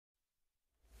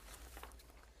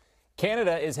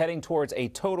Canada is heading towards a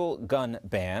total gun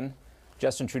ban.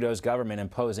 Justin Trudeau's government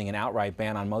imposing an outright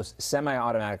ban on most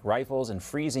semi-automatic rifles and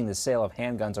freezing the sale of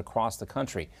handguns across the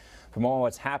country. For more on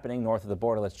what's happening north of the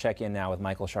border, let's check in now with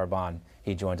Michael Charbon.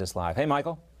 He joins us live. Hey,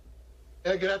 Michael.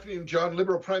 Good afternoon, John.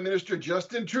 Liberal Prime Minister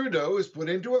Justin Trudeau has put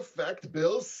into effect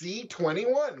Bill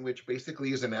C-21, which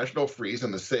basically is a national freeze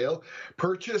on the sale,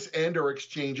 purchase, and or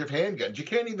exchange of handguns. You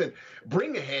can't even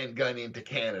bring a handgun into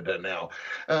Canada now.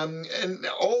 And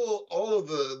all of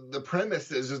the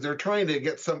premises is they're trying to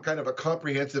get some kind of a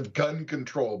comprehensive gun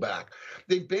control back.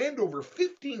 They've banned over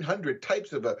 1,500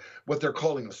 types of what they're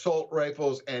calling assault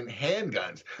rifles and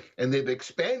handguns, and they've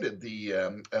expanded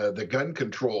the gun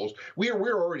controls.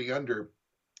 We're already under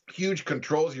huge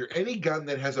controls here. Any gun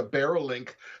that has a barrel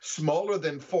length smaller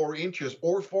than 4 inches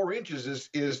or 4 inches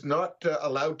is not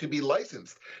allowed to be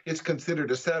licensed. It's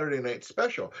considered a Saturday night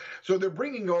special. So they're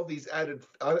bringing all these added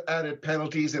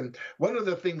penalties, and one of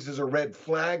the things is a red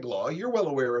flag law. You're well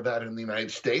aware of that in the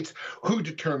United States. Who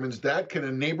determines that? Can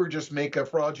a neighbor just make a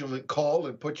fraudulent call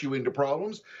and put you into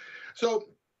problems? So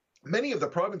many of the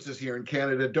provinces here in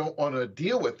Canada don't want to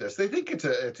deal with this. They think it's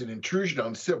an intrusion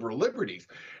on civil liberties.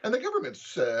 And the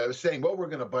government's saying, well, we're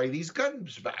going to buy these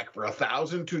guns back for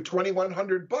 $1,000 to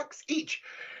 $2,100 each.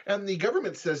 And the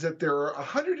government says that there are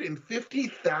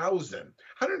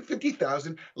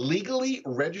 150,000 legally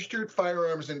registered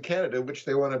firearms in Canada, which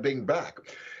they want to bring back.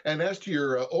 And as to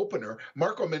your opener,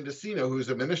 Marco Mendocino, who's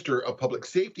a minister of public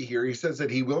safety here, he says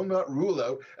that he will not rule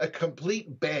out a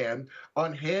complete ban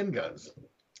on handguns.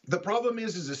 The problem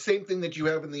is the same thing that you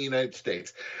have in the United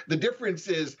States. The difference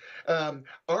is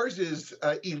ours is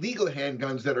illegal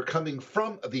handguns that are coming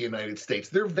from the United States.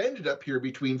 They're vended up here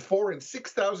between $4,000 and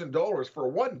 $6,000 for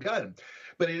one gun.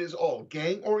 But it is all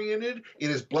gang-oriented. It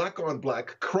is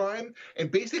black-on-black crime.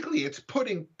 And basically, it's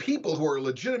putting people who are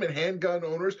legitimate handgun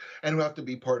owners and who have to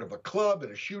be part of a club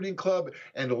and a shooting club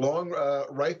and long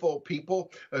rifle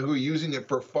people who are using it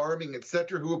for farming,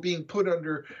 etc., who are being put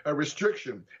under a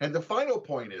restriction. And the final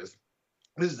point is,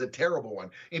 this is a terrible one.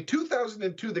 In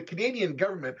 2002, the Canadian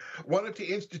government wanted to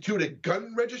institute a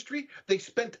gun registry. They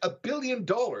spent $1 billion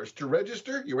to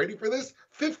register, you ready for this?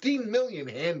 15 million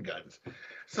handguns.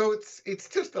 So it's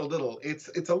just a little,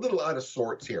 it's a little out of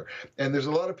sorts here. And there's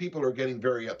a lot of people who are getting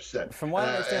very upset. From what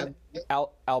I understand,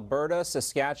 Alberta,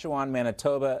 Saskatchewan,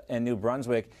 Manitoba, and New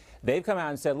Brunswick, they've come out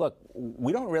and said, look,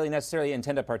 we don't really necessarily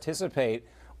intend to participate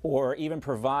or even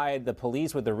provide the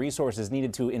police with the resources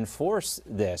needed to enforce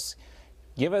this.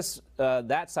 Give us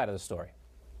that side of the story.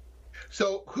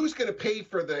 So who's going to pay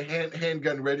for the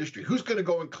handgun registry? Who's going to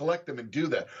go and collect them and do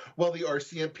that? Well, the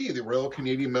RCMP, the Royal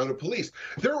Canadian Mounted Police,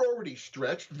 they're already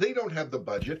stretched. They don't have the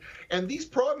budget. And these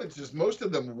provinces, most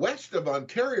of them west of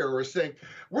Ontario, are saying,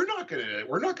 we're not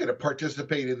going to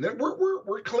participate in that.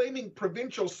 We're claiming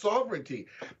provincial sovereignty.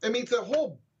 I mean, it's a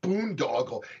whole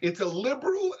boondoggle. It's a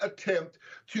liberal attempt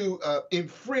to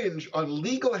infringe on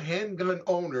legal handgun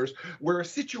owners, where a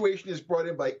situation is brought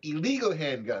in by illegal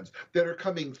handguns that are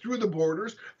coming through the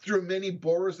borders, through many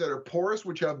borders that are porous,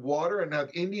 which have water and have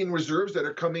Indian reserves that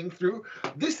are coming through.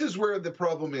 This is where the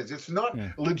problem is. It's not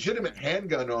legitimate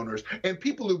handgun owners and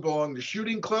people who belong to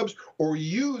shooting clubs or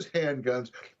use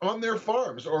handguns on their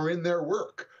farms or in their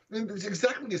work. And it's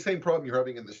exactly the same problem you're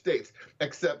having in the States,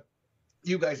 except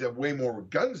you guys have way more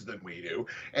guns than we do,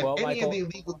 and well, any of the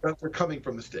illegal guns are coming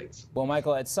from the States. Well,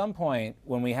 Michael, at some point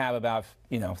when we have about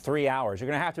 3 hours, you're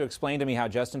going to have to explain to me how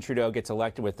Justin Trudeau gets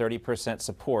elected with 30%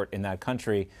 support in that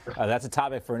country. That's a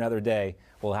topic for another day.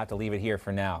 We'll have to leave it here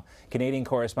for now. Canadian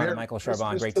correspondent Michael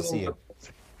Charbon, great to see you.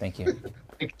 Thank you.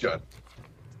 Thank you, John.